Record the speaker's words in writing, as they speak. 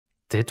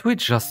Did we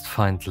just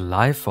find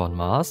life on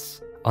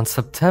Mars? On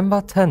September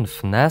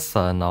 10th,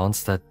 NASA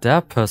announced that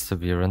their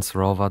Perseverance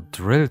rover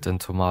drilled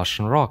into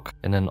Martian rock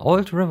in an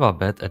old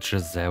riverbed at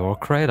Jezero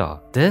crater.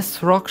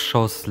 This rock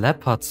shows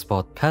leopard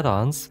spot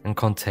patterns and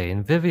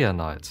contain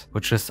vivianite,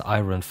 which is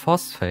iron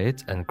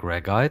phosphate, and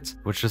greigite,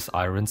 which is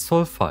iron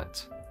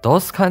sulfide.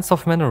 Those kinds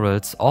of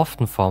minerals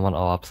often form on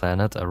our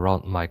planet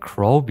around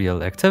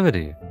microbial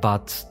activity.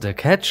 But the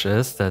catch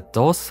is that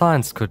those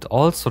signs could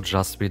also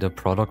just be the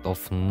product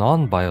of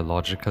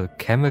non-biological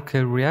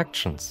chemical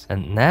reactions,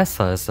 and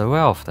NASA is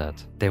aware of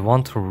that. They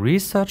want to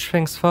research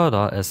things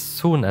further as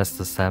soon as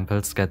the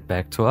samples get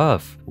back to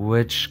Earth,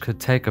 which could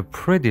take a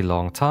pretty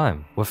long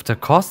time. With the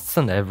costs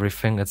and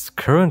everything, it's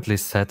currently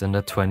set in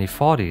the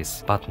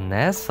 2040s, but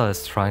NASA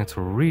is trying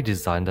to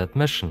redesign that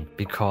mission,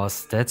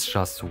 because that's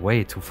just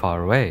way too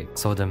far away.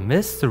 So the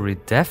mystery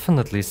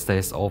definitely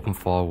stays open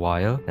for a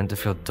while, and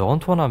if you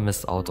don't wanna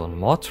miss out on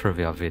more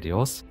trivia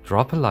videos,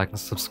 drop a like and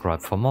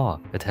subscribe for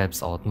more. It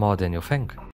helps out more than you think.